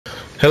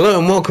Hello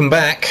and welcome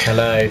back.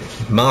 Hello.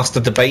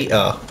 Master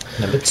Debater.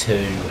 Number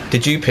 2.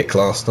 Did you pick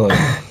last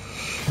night?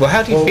 Well,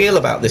 how do you feel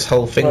about this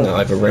whole thing that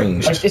I've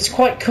arranged? It's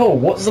quite cool.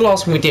 What was the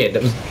last one we did?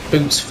 That was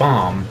Boots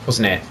Farm,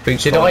 wasn't it?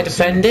 Did I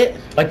defend it?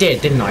 I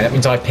did, didn't I? That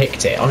means I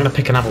picked it. I'm going to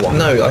pick another one.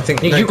 No, I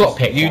think... You got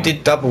picked. You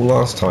did double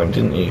last time,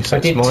 didn't you? So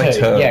it's my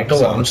turn. Yeah,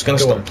 go on. I'm just going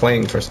to stop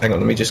playing for a second. Hang on,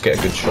 let me just get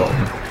a good shot.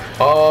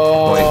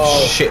 Oh.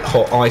 My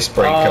shit-hot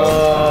icebreaker.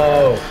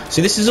 Oh.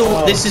 See, this is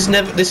all... This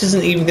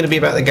isn't even going to be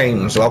about the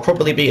game, so I'll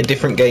probably be a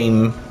different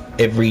game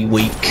every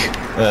week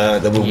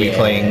that we'll be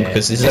playing,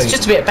 because it's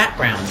just a bit of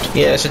background.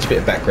 Yeah, it's just a bit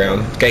of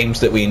background. Games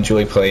that we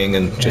enjoy playing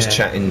and just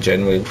chatting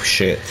general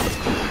shit.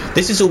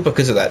 This is all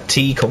because of that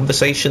tea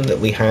conversation that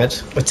we had.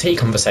 The tea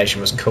conversation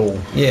was cool.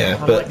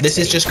 Yeah, but this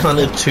is just kind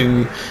of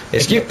to...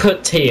 If you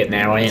put tea in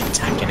there, I ain't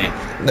attacking it.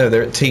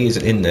 No, tea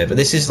isn't in there, but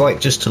this is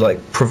like just to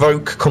like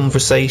provoke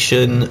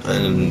conversation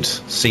and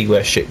see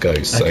where shit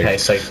goes. Okay,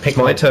 so pick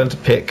my turn to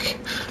pick.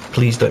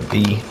 Please don't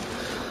be...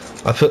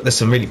 there's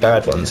some really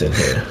bad ones in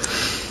here.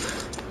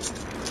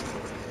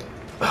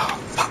 Oh,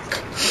 fuck.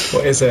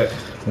 What is it?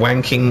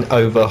 Wanking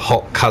over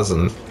hot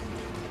cousin.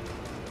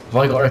 Have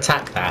I got to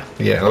attack that?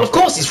 Yeah. Well, of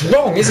course it's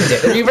wrong, isn't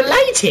it? They're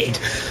related.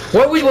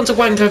 Why would you want to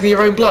wank over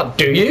your own blood,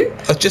 do you?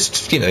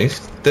 Just,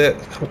 if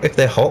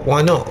they're hot,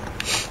 why not?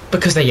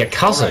 Because they're your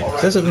cousin.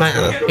 It doesn't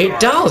matter. It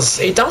does.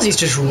 It's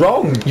just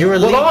wrong. You're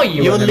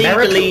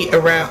legally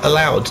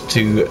allowed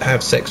to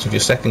have sex with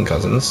your second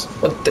cousins.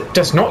 Well,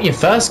 that's not your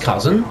first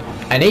cousin.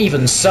 And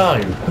even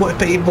so...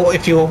 What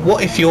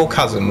if your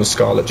cousin was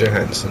Scarlett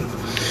Johansson?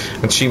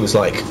 And she was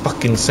like,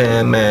 fucking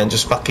Sam, man,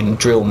 just fucking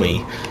drill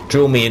me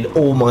in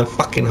all my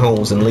fucking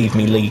holes and leave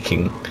me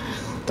leaking.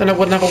 Then I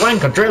wouldn't have a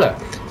wank, I'd drill it.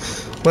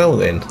 Well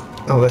then.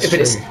 Oh, that's true.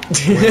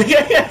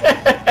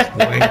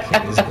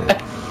 Wanking, isn't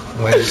it?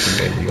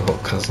 Wanking over your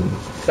hot cousin.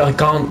 I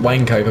can't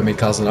wank over my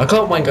cousin. I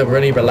can't wank over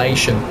any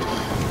relation.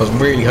 I was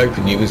really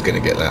hoping you was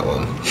going to get that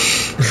one.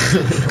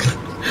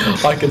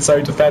 I can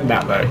so defend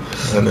that though.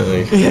 I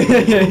know.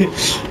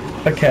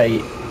 Okay.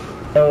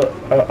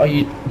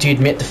 Do you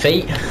admit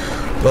defeat?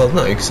 Well,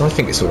 no, because I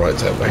think it's alright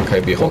to have wank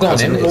over your hot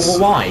cousin. Well,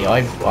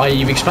 why?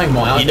 You've explained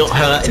why. You're not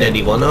hurting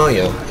anyone, are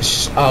you?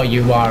 Oh,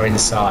 you are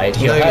inside.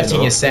 You're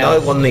hurting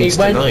yourself. No one needs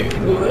to know.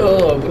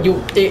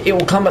 It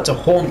will come back to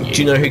haunt you.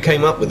 Do you know who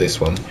came up with this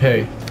one?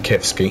 Who?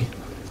 Kevsky.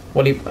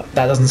 Well,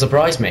 that doesn't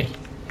surprise me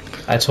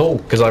at all.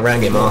 Because I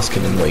rang him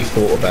asking him what he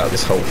thought about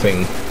this whole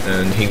thing,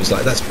 and he was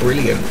like, "That's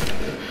brilliant.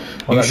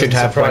 Well, you should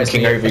have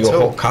wanking over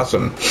your hot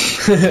cousin."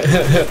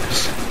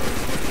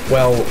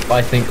 Well,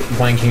 I think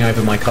wanking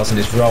over my cousin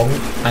is wrong,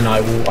 and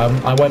I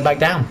won't back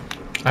down.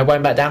 I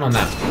won't back down on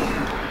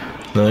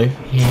that. No?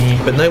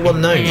 Yeah. But no one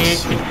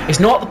knows.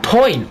 It's not the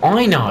point.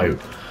 I know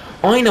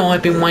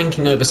I've been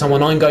wanking over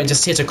someone I'm going to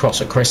sit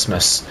across at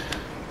Christmas.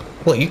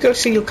 What, you go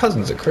see your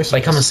cousins at Christmas?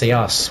 They come and see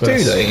us. Do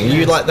they?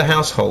 You like the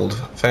household,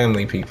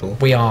 family people?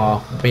 We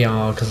are,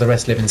 because the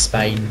rest live in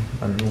Spain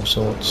and all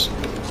sorts.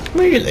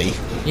 Really?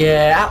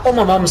 Yeah, on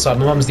my mum's side,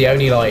 my mum's the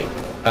only,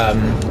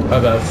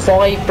 over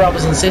 5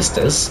 brothers and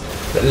sisters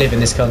that live in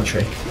this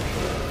country.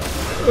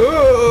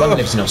 One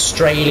lives in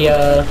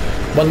Australia.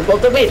 One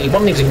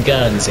lives in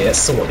Guernsey. That's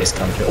sort of this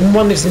country. And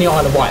one lives in the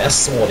Isle of Wight. That's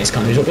sort of this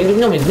country.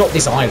 No, it's not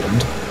this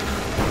island.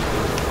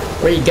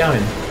 Where are you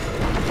going?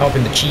 Up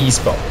in the cheese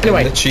spot.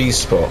 Anyway, the cheese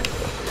spot.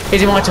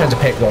 Is it my turn to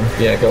pick one?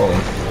 Yeah, go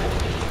on.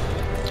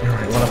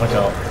 Alright, what have I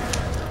got?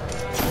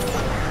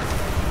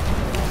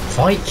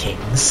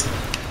 Vikings?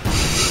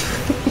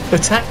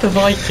 Attack the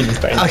Vikings,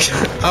 baby.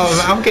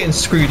 I'm getting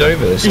screwed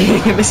over this.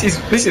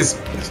 This is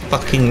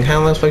fucking...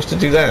 How am I supposed to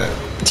do that?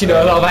 Do you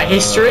know a lot about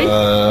history?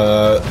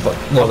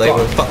 They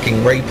were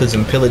fucking rapers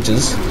and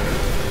pillagers.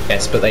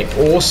 Yes, but they've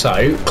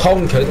also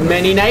conquered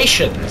many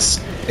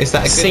nations. Is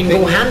that a good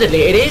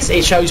single-handedly? It is.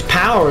 It shows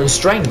power and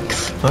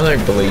strength. I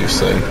don't believe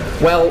so.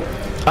 Well,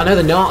 I know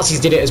the Nazis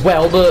did it as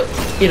well, but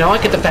I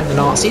could defend the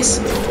Nazis.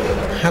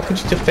 How could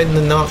you defend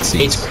the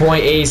Nazis? It's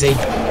quite easy.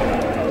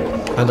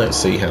 I don't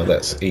see how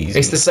that's easy.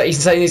 It's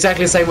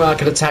exactly the same way I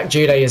could attack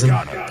Judaism.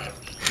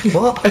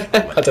 What?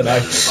 I don't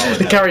know.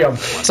 Carry on.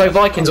 So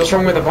Vikings, what's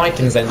wrong with the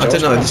Vikings then, George? I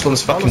don't know, this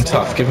one's fucking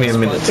tough. Give me a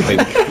minute to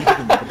think.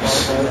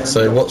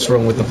 So what's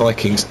wrong with the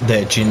Vikings?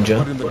 They're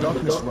ginger.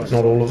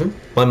 Not all of them.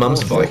 My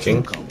mum's a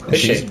Viking. Is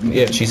she?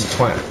 Yeah, she's a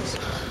twat.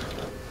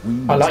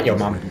 I like your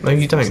mum. No,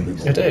 you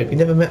don't. I do. You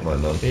never met my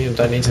mum. You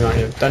don't need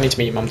to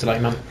meet your mum to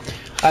like your mum.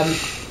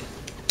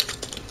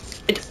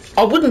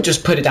 I wouldn't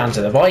just put it down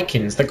to the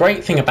Vikings. The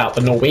great thing about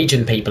the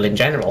Norwegian people in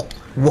general...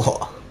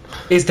 What?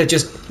 ...is they're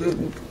just...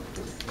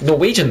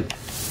 Norwegian.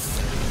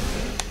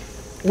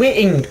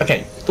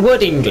 Okay, the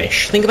word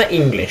English. Think about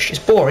English. It's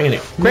boring, isn't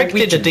it? Greg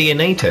did a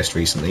DNA test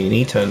recently and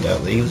he turned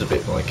out that he was a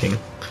bit Viking.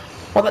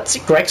 Well, that's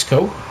it. Greg's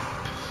cool.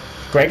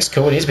 Greg's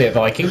cool and he's a bit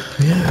Viking.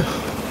 Yeah.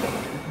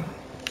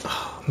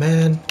 Oh,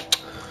 man.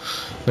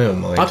 Never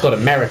mind. I've got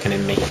American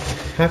in me.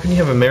 How can you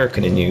have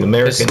American in you?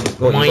 American...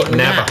 Well, you've got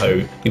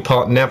Navajo. You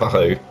part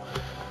Navajo.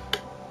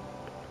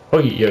 Oi,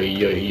 oi,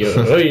 oi,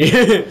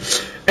 oi.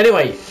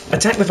 Anyway,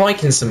 attack the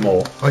Vikings some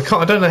more. I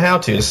don't know how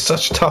to. It's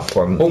such a tough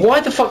one. Well, why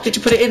the fuck did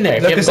you put it in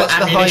there? Because that's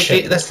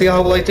the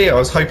whole idea. I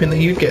was hoping that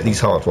you'd get these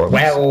hard ones.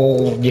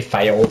 Well, you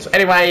failed.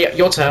 Anyway,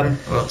 your turn.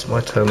 Oh, it's my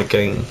turn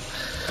again.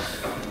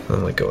 Oh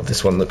my god,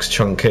 this one looks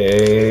chunky.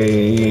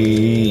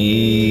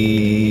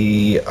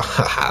 Go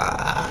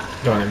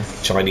on then.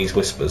 Chinese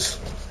whispers.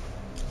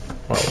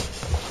 Well,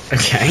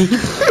 okay.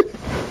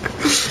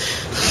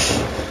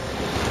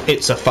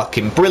 It's a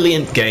fucking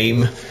brilliant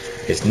game.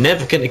 It's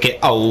never going to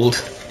get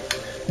old.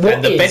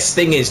 And the best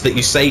thing is that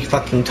you say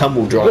fucking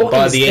tumble dry, and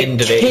by the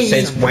end of it, it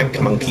says Wank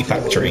Monkey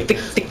Factory.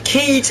 The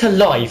key to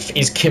life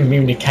is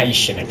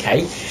communication,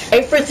 okay?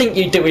 Everything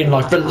you do in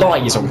life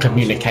relies on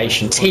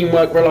communication.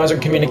 Teamwork relies on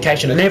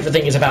communication, and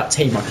everything is about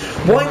teamwork.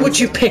 Why would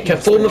you pick a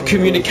form of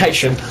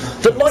communication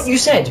that, like you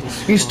said,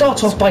 you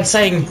start off by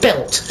saying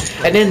belt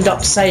and end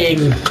up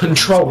saying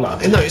controller?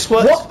 No, it's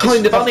what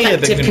kind of funnier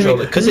than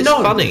controller? Because it's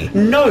funny.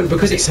 No,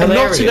 because it's not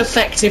an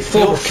effective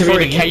form of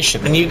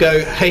communication. And you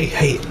go,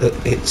 hey, look,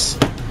 it's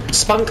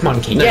Spunk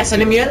Monkey. No, yes,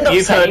 and then you end up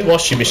you've saying... heard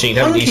washing machine,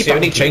 haven't you? So you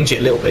only change it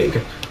a little bit. You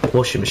go,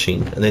 washing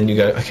machine. And then you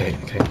go, okay.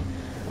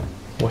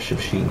 Washing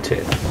machine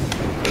tip.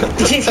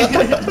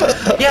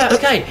 Yeah,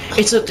 okay.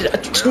 It's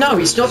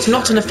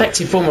not an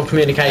effective form of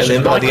communication.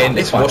 And then by the end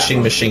it's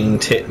washing machine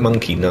tit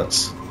monkey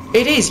nuts.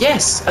 It is,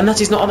 yes. And that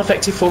is not an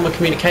effective form of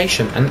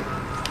communication. And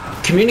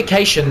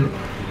communication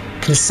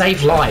can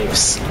save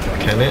lives.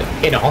 Can it?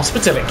 In a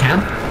hospital it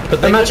can.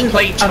 But imagine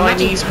play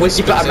Chinese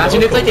whispers. But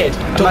imagine if they did.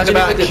 Talking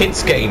about a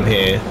kids game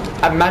here.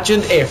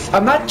 Imagine if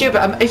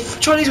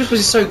Chinese whispers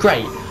is so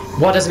great,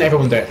 why doesn't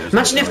everyone do it?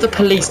 Imagine if the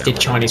police did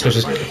Chinese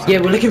whispers.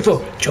 Yeah, we're looking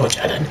for George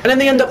Allen. And then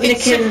they end up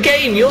nicking... It's a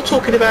game. You're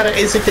talking about it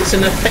as if it's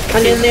an effective...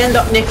 And then they end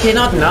up nicking,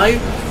 I don't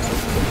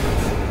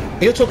know...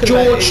 You're talking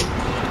George...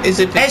 about... Is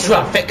it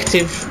Ezra. An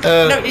effective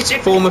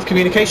form of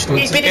communication?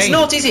 It's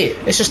not, is it?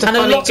 It's just a funny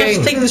game. And a lot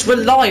of things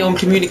rely on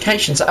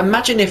communication. So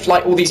imagine if,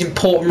 like, all these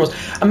important rules...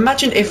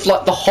 Imagine if,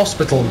 like, the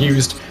hospital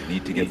used...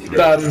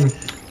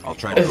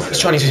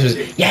 Chinese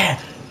whispers. Yeah,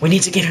 we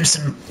need to give him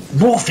some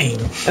morphine.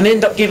 And they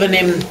end up giving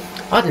him...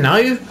 I don't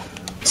know...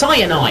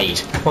 cyanide.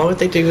 Why would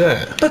they do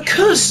that?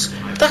 Because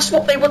that's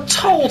what they were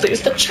told.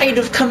 It's the chain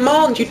of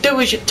command. You do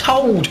as you're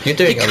told. You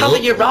cover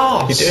your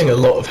arse. You're doing a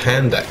lot of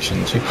hand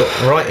actions. You've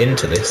got right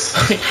into this.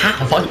 I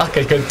have. I like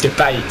a good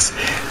debate.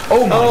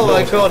 Oh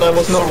my god, I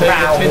was not paying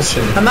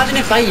attention. Imagine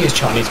if they used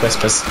Chinese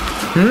whispers.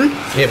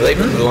 Yeah, but they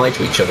wouldn't lie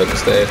to each other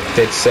because they're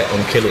dead set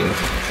on killing.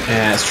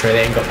 Yeah, that's true.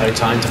 They ain't got no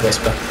time to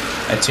whisper.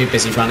 They're too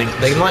busy running.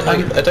 They might.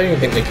 I don't even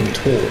think they can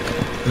talk.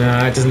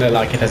 No, it doesn't look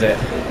like it, does it?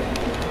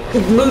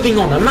 Moving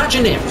on,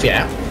 imagine if,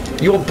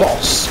 your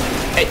boss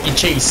at your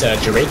cheese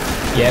surgery,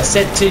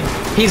 said to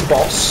his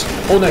boss,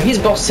 his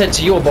boss said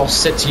to your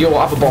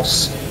other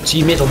boss, to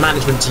your middle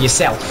management, to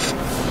yourself.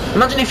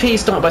 Imagine if he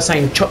started by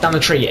saying, chop down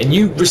the tree, and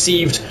you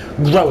received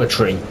grow a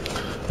tree.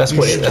 That's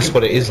what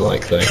it is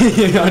like, though.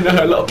 I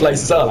know, a lot of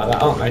places are like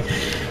that, aren't they?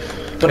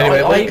 But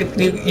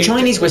anyway,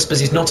 Chinese whispers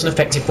is not an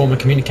effective form of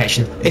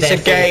communication. It's a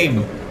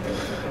game.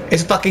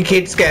 It's a fucking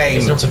kids game.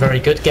 It's not a very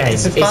good game.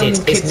 It's a fun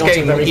It's not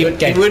a very good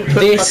game. You wouldn't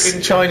put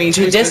fucking Chinese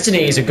whispers.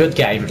 Destiny is a good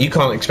game. You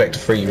can't expect a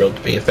 3-year-old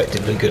to be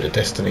effectively good at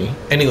Destiny.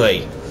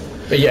 Anyway.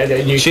 But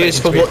cheers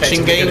for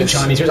watching games.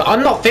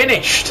 I'm not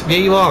finished. Yeah,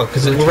 you are,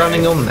 because we're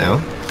running on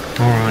now.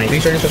 Alright.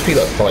 These are only supposed to be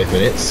like 5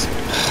 minutes.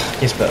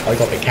 Yes, but I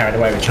got a bit carried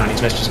away with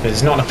Chinese whispers because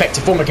it's not an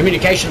effective form of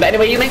communication. But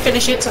anyway, you may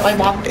finish it. I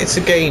won. It's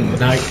a game.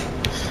 No.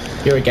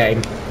 You're a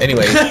game.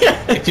 Anyway,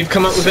 if you've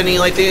come up with any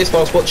ideas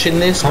whilst watching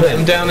this, put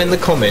them down in the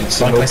comments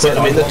and we'll put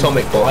them in the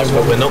atomic box.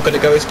 But we're not going to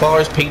go as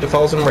far as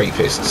paedophiles and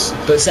rapists.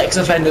 But sex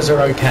offenders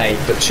are okay.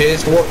 But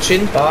cheers for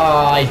watching.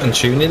 Bye. And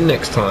tune in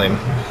next time.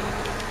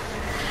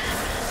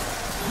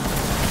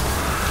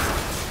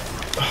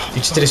 You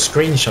just did a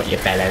screenshot, you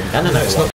bellend. No, it's not.